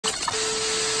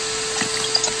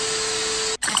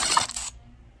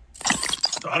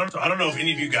I don't know if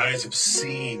any of you guys have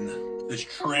seen this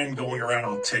trend going around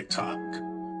on TikTok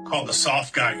called the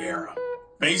soft guy era.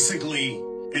 Basically,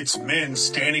 it's men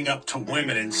standing up to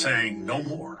women and saying, no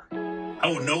more. I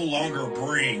will no longer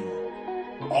bring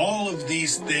all of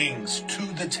these things to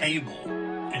the table,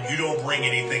 and you don't bring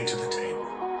anything to the table.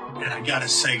 And I gotta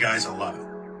say, guys, I love it.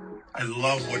 I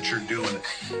love what you're doing,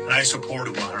 and I support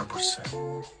it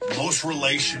 100%. Most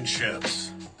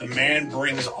relationships, the man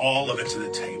brings all of it to the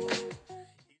table.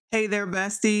 Hey there,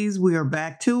 besties. We are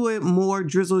back to it. More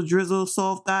drizzle, drizzle,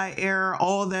 soft guy era,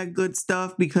 all that good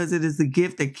stuff, because it is the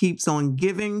gift that keeps on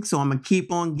giving. So I'm going to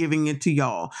keep on giving it to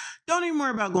y'all. Don't even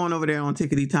worry about going over there on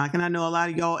Tickety Talk. And I know a lot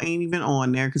of y'all ain't even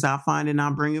on there because I'll find it and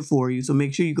I'll bring it for you. So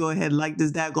make sure you go ahead, like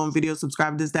this daggone video,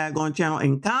 subscribe to this daggone channel,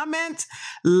 and comment.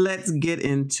 Let's get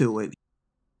into it.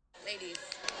 Ladies,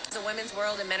 it's a women's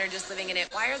world and men are just living in it.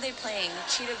 Why are they playing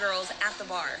Cheetah Girls at the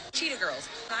bar? Cheetah Girls.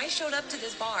 When I showed up to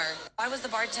this bar, why was the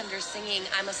bartender singing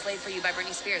I'm a Slave for You by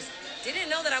Britney Spears? Didn't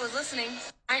know that I was listening.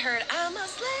 I heard I'm a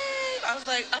slave. I was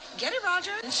like, oh, get it,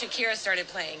 Roger. And Shakira started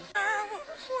playing.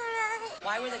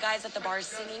 Why were the guys at the bar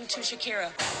singing to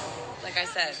Shakira? Like I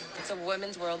said, it's a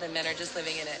women's world and men are just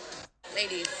living in it.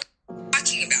 Ladies.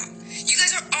 Talking about. You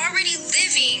guys are already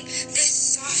living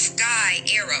this soft guy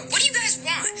era. What do you guys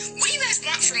want? What do you guys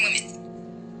want from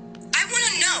women? I want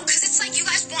to know, because it's like you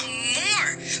guys want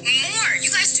more.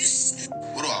 You guys do.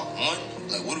 What do I want?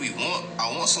 Like, what do we want? I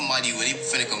want somebody, when they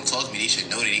finna come talk to me, they should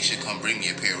know that they should come bring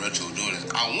me a pair of retro Jordans.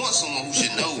 I want someone who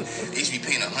should know they should be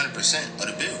paying 100% of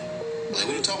the bill. Like,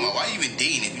 what are you talking about? Why are you even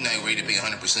dating if you're not ready to pay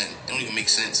 100%? It don't even make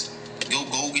sense.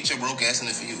 Go get your broke ass in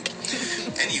the field.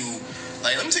 Anywho,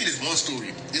 like, let me tell you this one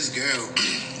story. This girl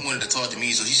wanted to talk to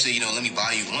me, so she said, let me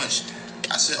buy you lunch.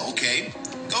 I said, okay,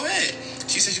 go ahead.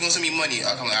 She said she's gonna send me money.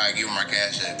 I come like, all right, give her my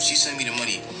cash app. She sent me the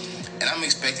money, and I'm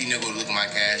expecting to go look at my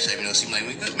cash app, seem like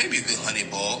maybe a good $100.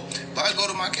 But I go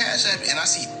to my cash app and I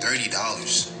see $30.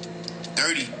 $30?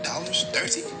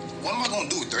 30? What am I gonna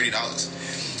do with $30?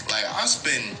 Like, I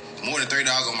spend more than $30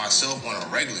 on myself on a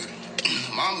regular.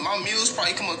 my meals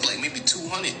probably come up to like maybe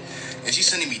 $200. And she's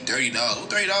sending me $30. What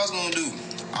 $30 gonna do?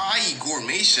 I eat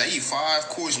gourmet shit. I eat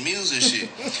 5-course meals and shit.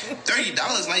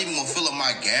 $30 not even gonna fill up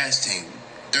my gas tank.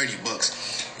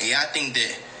 $30. And yeah, I think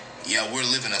that, we're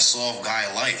living a soft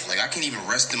guy life. Like, I can't even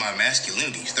rest in my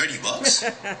masculinity.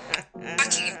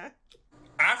 $30?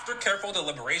 After careful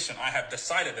deliberation, I have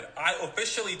decided that I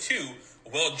officially, too,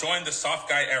 will join the soft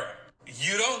guy era.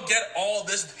 You don't get all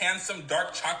this handsome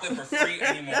dark chocolate for free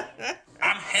anymore.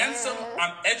 I'm handsome,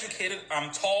 I'm educated,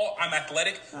 I'm tall, I'm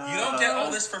athletic. You don't get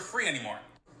all this for free anymore.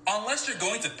 Unless you're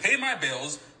going to pay my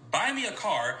bills, buy me a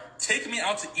car, take me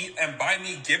out to eat, and buy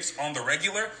me gifts on the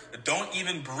regular, don't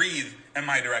even breathe in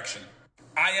my direction.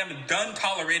 I am done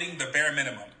tolerating the bare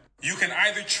minimum. You can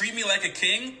either treat me like a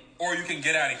king, or you can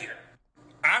get out of here.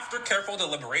 After careful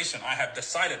deliberation, I have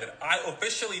decided that I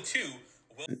officially, too,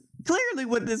 will... Clearly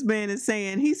what this man is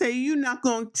saying, he said, you're not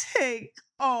going to take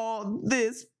all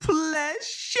this pleasure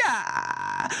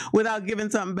without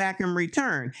giving something back in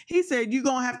return. He said, you're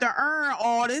going to have to earn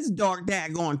all this dark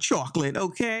daggone chocolate,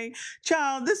 okay?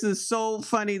 Child, this is so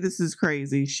funny. This is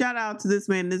crazy. Shout out to this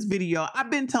man in this video.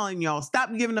 I've been telling y'all, stop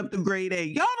giving up the grade A.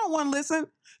 Y'all don't want to listen.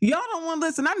 Y'all don't want to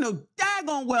listen. I know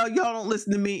daggone well y'all don't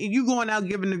listen to me, and you going out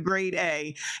giving the grade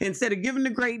A instead of giving the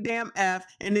grade damn F,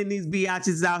 and then these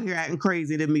biatches out here acting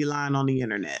crazy to me lying on the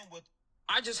internet.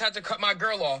 I just had to cut my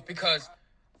girl off because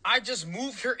I just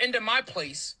moved her into my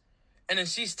place, and then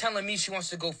she's telling me she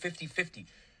wants to go 50-50.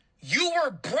 You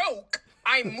were broke.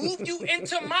 I moved you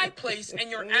into my place, and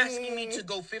you're asking me to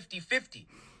go 50-50.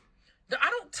 I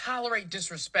don't tolerate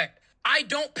disrespect. I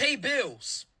don't pay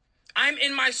bills. I'm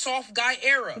in my soft guy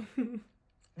era.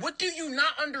 What do you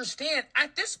not understand?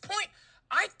 At this point,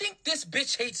 I think this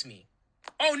bitch hates me.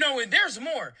 Oh, no, and there's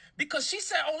more. Because she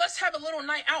said, oh, let's have a little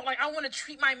night out. Like, I want to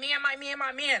treat my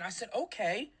man. I said,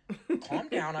 okay, calm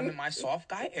down. I'm in my soft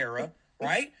guy era,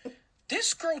 right?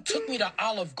 This girl took me to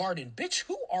Olive Garden. Bitch,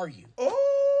 who are you?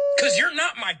 Oh. Because you're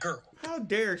not my girl. How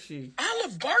dare she?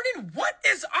 Olive Garden? What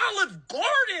is Olive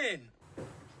Garden?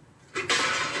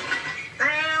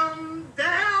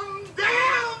 Down.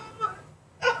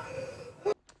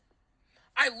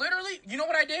 I literally, you know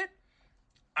what I did?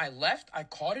 I left, I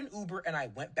called an Uber, and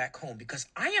I went back home because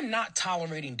I am not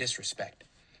tolerating disrespect.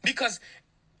 Because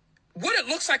what it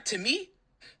looks like to me,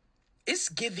 it's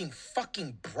giving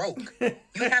fucking broke.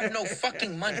 You have no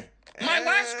fucking money. My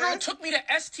last girl took me to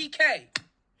STK.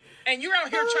 And you're out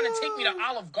here trying to take me to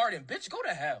Olive Garden. Bitch, go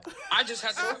to hell. I just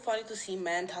had It's so to... funny to see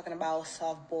men talking about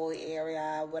soft boy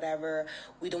area, whatever.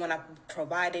 We don't want to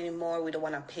provide anymore. We don't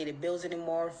want to pay the bills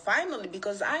anymore. Finally,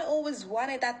 because I always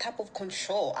wanted that type of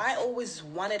control. I always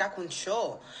wanted that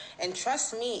control. And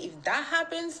trust me, if that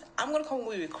happens, I'm going to come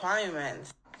with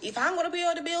requirements. If I'm going to pay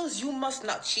all the bills, you must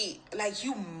not cheat. Like,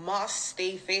 you must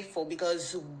stay faithful,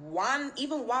 because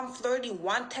even one flirty,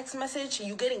 one text message,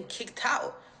 you're getting kicked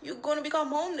out. You're going to become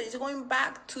homeless. You're going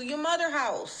back to your mother's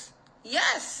house.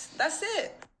 Yes, that's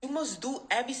it. You must do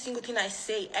every single thing I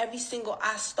say, every single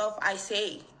ass stuff I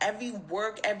say. Every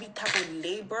work, every type of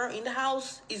labor in the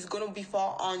house is going to be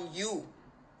fall on you.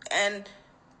 And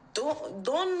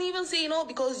don't even say no,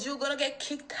 because you're going to get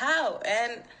kicked out.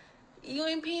 And you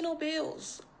ain't paying no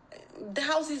bills. The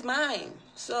house is mine.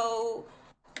 So...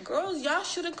 girls, y'all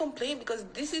shouldn't complain, because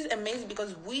this is amazing,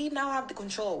 because we now have the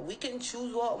control. We can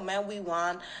choose what man we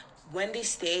want, when they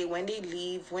stay, when they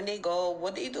leave, when they go,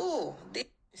 what they do.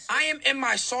 I am in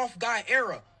my soft guy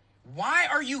era. Why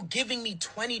are you giving me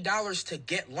 $20 to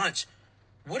get lunch?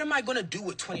 What am I going to do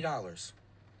with $20?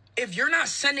 If you're not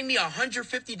sending me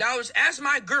 $150 as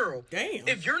my girl, damn.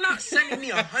 If you're not sending me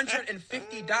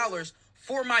 $150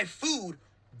 for my food,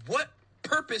 what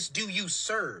purpose do you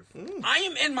serve? I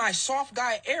am in my soft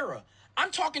guy era. I'm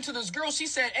talking to this girl. She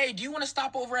said, hey, do you want to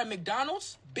stop over at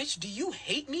McDonald's? Bitch, do you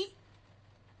hate me?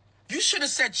 You should have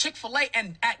said Chick-fil-A,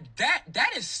 and at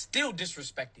that is still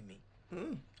disrespecting me.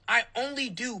 I only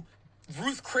do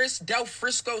Ruth Chris, Del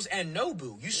Frisco's, and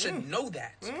Nobu. You should know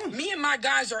that. Me and my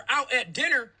guys are out at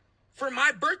dinner for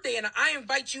my birthday, and I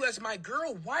invite you as my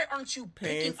girl. Why aren't you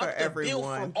picking up the bill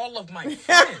for all of my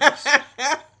friends?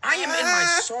 I am in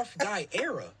my soft guy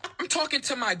era. I'm talking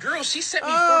to my girl. She sent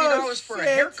me $40 for a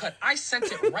haircut. I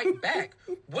sent it right back.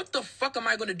 What the fuck am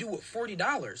I going to do with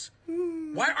 $40?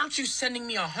 Why aren't you sending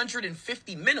me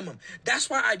 $150 minimum? That's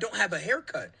why I don't have a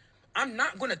haircut. I'm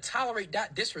not going to tolerate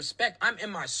that disrespect. I'm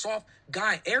in my soft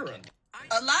guy era.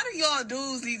 A lot of y'all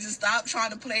dudes need to stop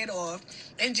trying to play it off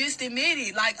and just admit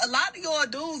it. Like, a lot of y'all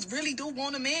dudes really do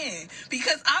want a man.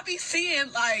 Because I be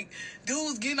seeing, like,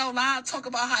 dudes getting online talk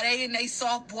about how they in they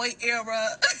soft boy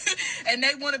era and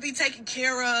they want to be taken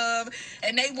care of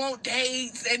and they want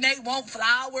dates and they want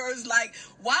flowers. Like,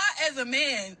 why as a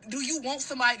man do you want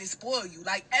somebody to spoil you?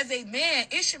 Like, as a man,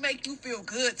 it should make you feel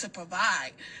good to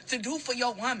provide, to do for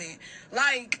your woman.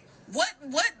 Like...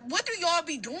 What do y'all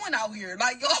be doing out here?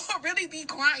 Like, y'all really be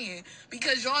crying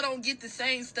because y'all don't get the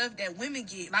same stuff that women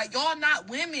get. Like, y'all not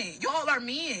women. Y'all are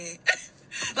men.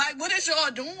 Like, what is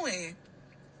y'all doing?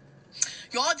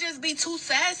 Y'all just be too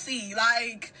sassy.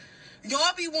 Like,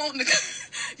 y'all be wanting to...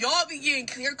 y'all be getting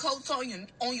clear coats on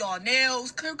y'all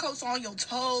nails, clear coats on your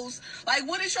toes. Like,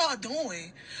 what is y'all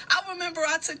doing? I remember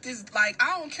I took this, like,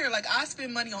 I don't care. Like, I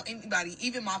spend money on anybody,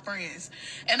 even my friends.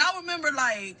 And I remember,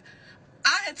 like...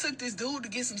 I had took this dude to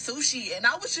get some sushi, and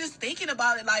I was just thinking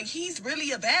about it, like, he's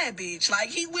really a bad bitch. Like,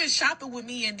 he went shopping with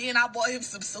me, and then I bought him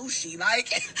some sushi.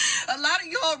 Like, a lot of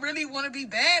y'all really want to be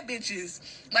bad bitches.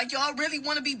 Like, y'all really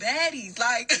want to be baddies.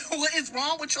 Like, what is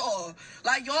wrong with y'all?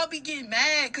 Like, y'all be getting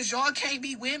mad because y'all can't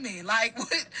be women. Like,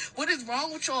 what is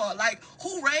wrong with y'all? Like,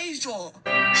 who raised y'all?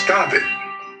 Stop it.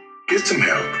 Get some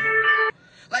help.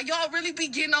 Like, y'all really be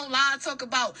getting online talk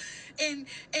about, and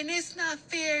it's not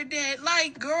fair that,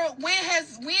 like, girl, when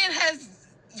has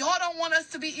y'all don't want us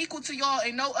to be equal to y'all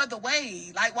in no other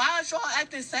way? Like, why is y'all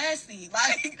acting sassy?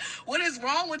 Like, what is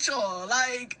wrong with y'all?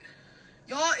 Like,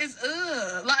 y'all is,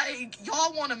 like,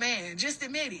 y'all want a man. Just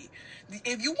admit it.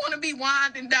 If you want to be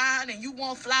wined and dined and you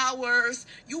want flowers,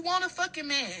 you want a fucking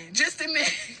man. Just admit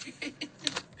it.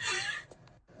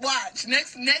 Watch,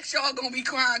 next y'all gonna be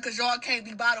crying because y'all can't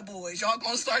be bottle boys. Y'all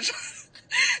gonna start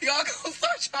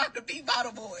trying to be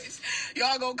bottle boys.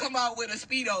 Y'all gonna come out with a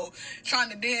Speedo trying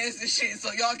to dance and shit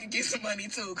so y'all can get some money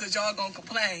too, because y'all gonna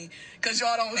complain. Because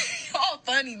y'all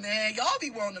funny, man. Y'all be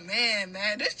wanting a man.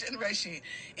 This generation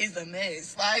is a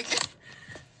mess. Like...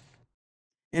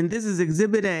 And this is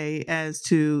Exhibit A as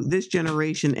to this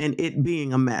generation and it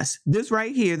being a mess. This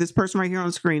right here, this person right here on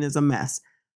the screen is a mess.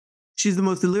 She's the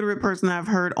most illiterate person I've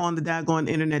heard on the daggone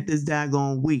internet this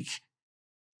daggone week.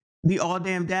 The all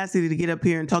damn audacity to get up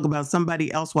here and talk about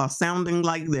somebody else while sounding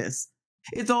like this.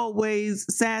 It's always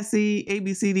sassy,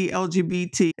 ABCD,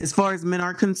 LGBT, as far as men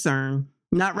are concerned,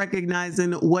 not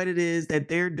recognizing what it is that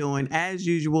they're doing. As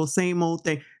usual, same old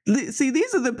thing. See,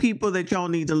 these are the people that y'all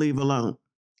need to leave alone.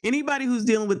 Anybody who's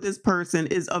dealing with this person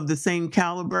is of the same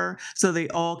caliber, so they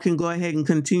all can go ahead and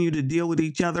continue to deal with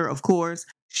each other, of course.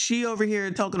 She over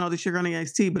here talking all the sugar on the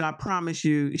iced tea, but I promise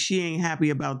you, she ain't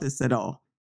happy about this at all.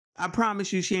 I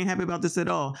promise you she ain't happy about this at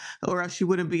all. Or else she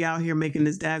wouldn't be out here making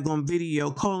this daggone video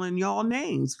calling y'all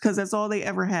names, because that's all they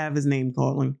ever have is name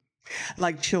calling.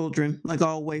 Like children, like I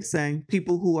always say,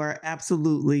 people who are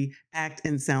absolutely act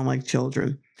and sound like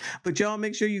children. But y'all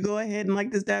make sure you go ahead and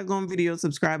like this daggone video.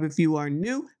 Subscribe if you are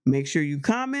new. Make sure you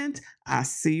comment. I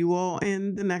see you all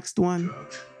in the next one.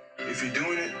 If you're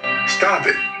doing it, stop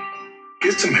it.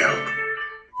 Get some help.